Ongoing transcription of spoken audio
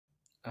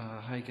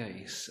Hi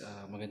guys,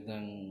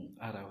 magandang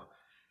araw.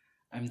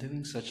 I'm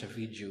doing such a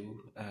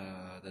video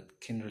that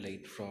can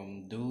relate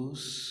from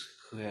those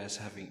who has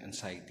having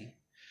anxiety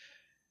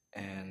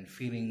and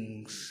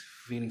feeling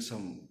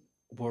some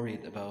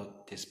worried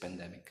about this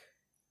pandemic.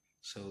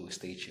 So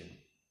stay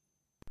tuned.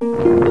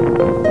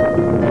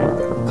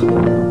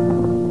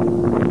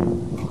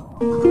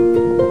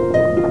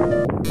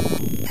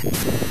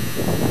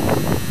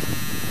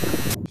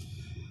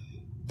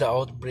 The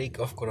outbreak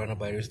of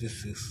coronavirus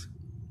disease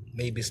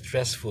may be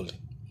stressful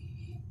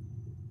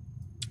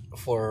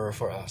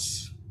for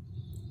us.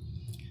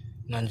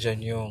 Nandyan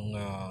yung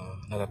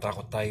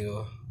natatakot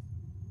tayo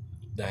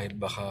dahil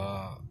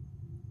baka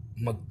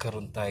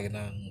magkaroon tayo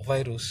ng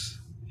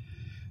virus,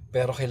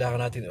 pero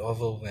kailangan natin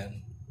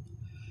overwhelm.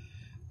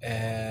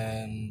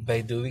 And by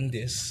doing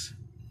this,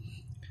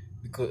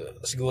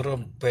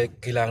 siguro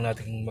kailangan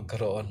natin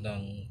magkaroon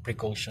ng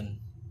precaution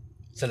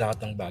sa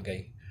lahat ng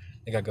bagay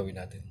na gagawin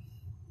natin.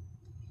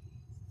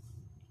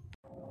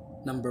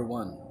 Number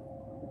one,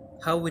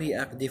 how we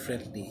react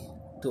differently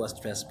to a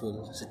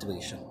stressful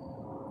situation.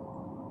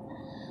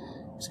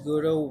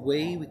 Siguro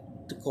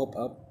to cope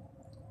up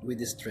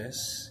with the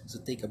stress is to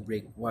take a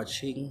break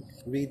watching,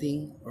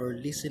 reading, or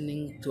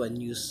listening to a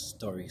news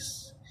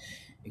stories,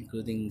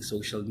 including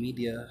social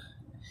media,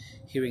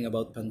 hearing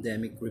about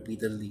pandemic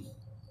repeatedly.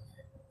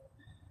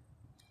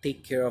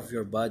 Take care of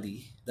your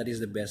body. That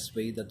is the best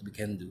way that we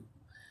can do.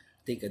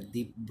 Take a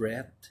deep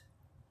breath,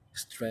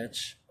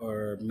 stretch,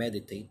 or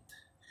meditate.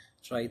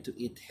 Try to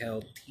eat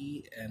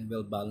healthy and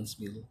well-balanced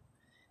meal.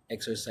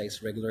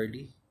 Exercise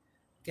regularly.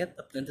 Get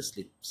a plenty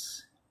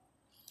sleeps.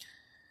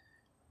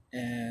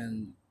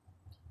 And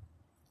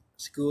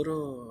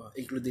siguro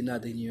include din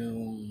natin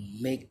yung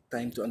make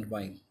time to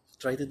unwind.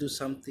 Try to do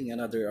something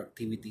and other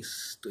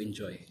activities to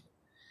enjoy.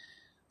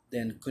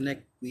 Then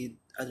connect with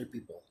other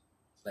people,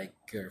 like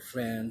your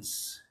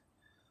friends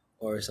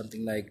or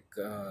something like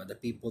the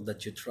people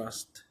that you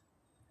trust,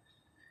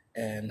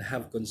 and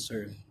have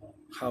concern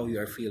how you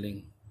are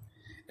feeling.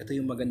 Ito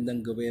yung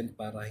magandang gawin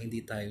para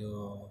hindi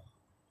tayo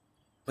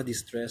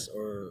ma-distress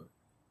or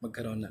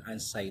magkaroon ng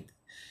anxiety.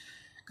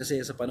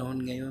 Kasi sa panahon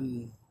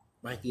ngayon,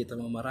 makikita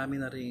mo marami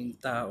na ring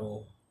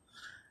tao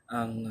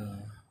ang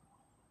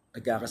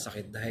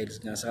nagkakasakit dahil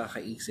nga sa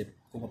kakaisip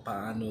kung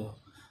paano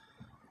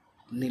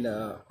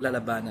nila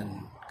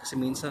lalabanan. Kasi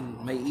minsan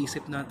may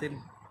isip natin,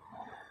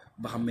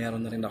 baka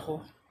meron na rin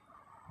ako,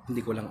 hindi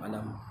ko lang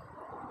alam.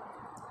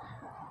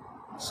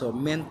 So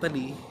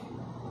mentally,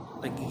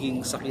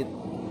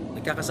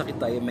 nagkakasakit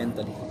tayo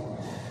mentally.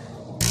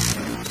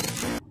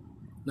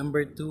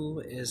 Number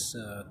two is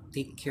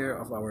take care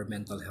of our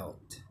mental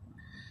health.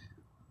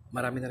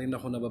 Marami na rin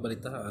ako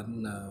nababalitaan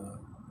na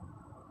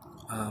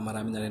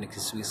marami na rin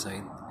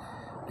nagsisuicide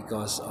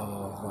because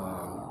of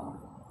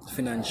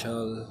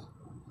financial.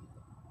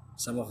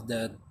 Some of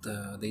that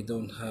they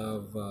don't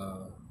have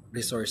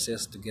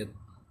resources to get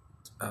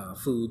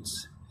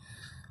foods,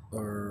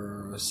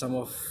 or some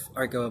of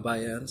our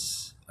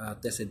kababayans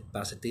tested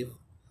positive,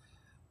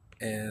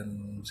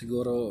 and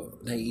siguro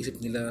naiisip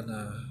nila na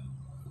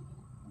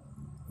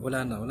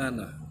wala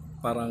na,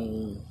 parang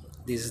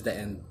this is the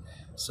end.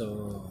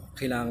 So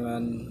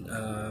kailangan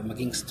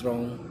maging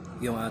strong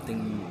yung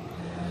ating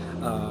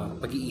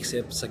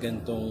pag-iisip sa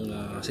ganitong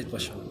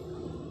sitwasyon.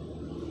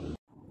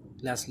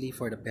 Lastly,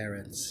 for the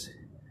parents,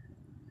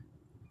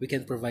 we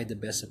can provide the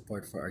best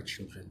support for our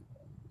children.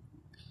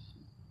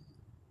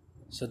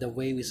 So the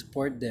way we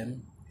support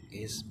them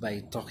is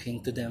by talking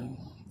to them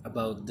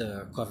about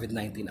the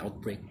COVID-19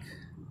 outbreak,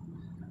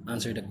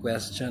 answer the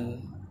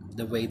question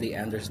the way they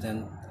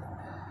understand,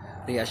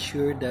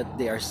 reassure that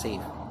they are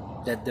safe,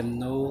 let them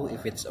know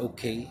if it's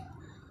okay,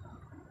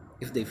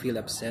 if they feel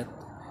upset,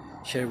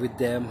 share with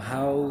them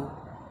how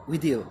we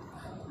deal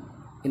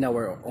in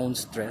our own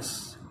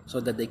stress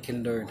so that they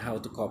can learn how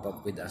to cope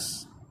up with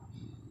us.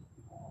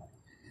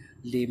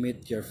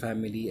 Limit your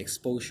family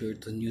exposure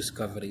to news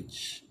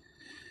coverage,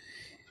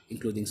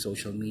 including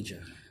social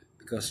media,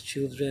 because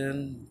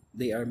children,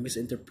 they are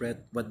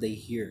misinterpret what they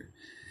hear,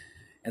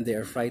 and they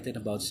are frightened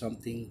about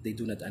something they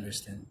do not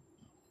understand.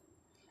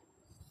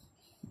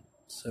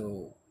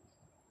 So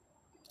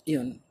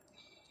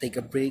take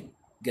a break,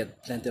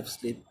 get plenty of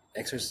sleep,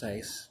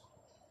 exercise,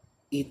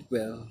 eat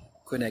well,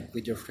 connect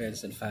with your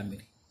friends and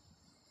family.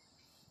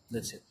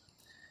 That's it.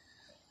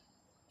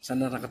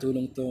 Sana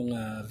nakatulong tong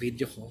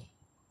video ko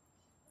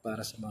para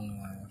sa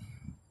mga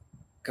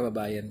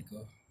kababayan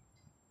ko.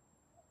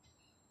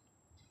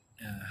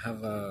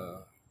 Have a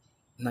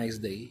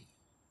nice day.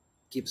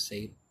 Keep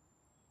safe.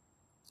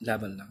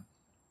 Laban lang.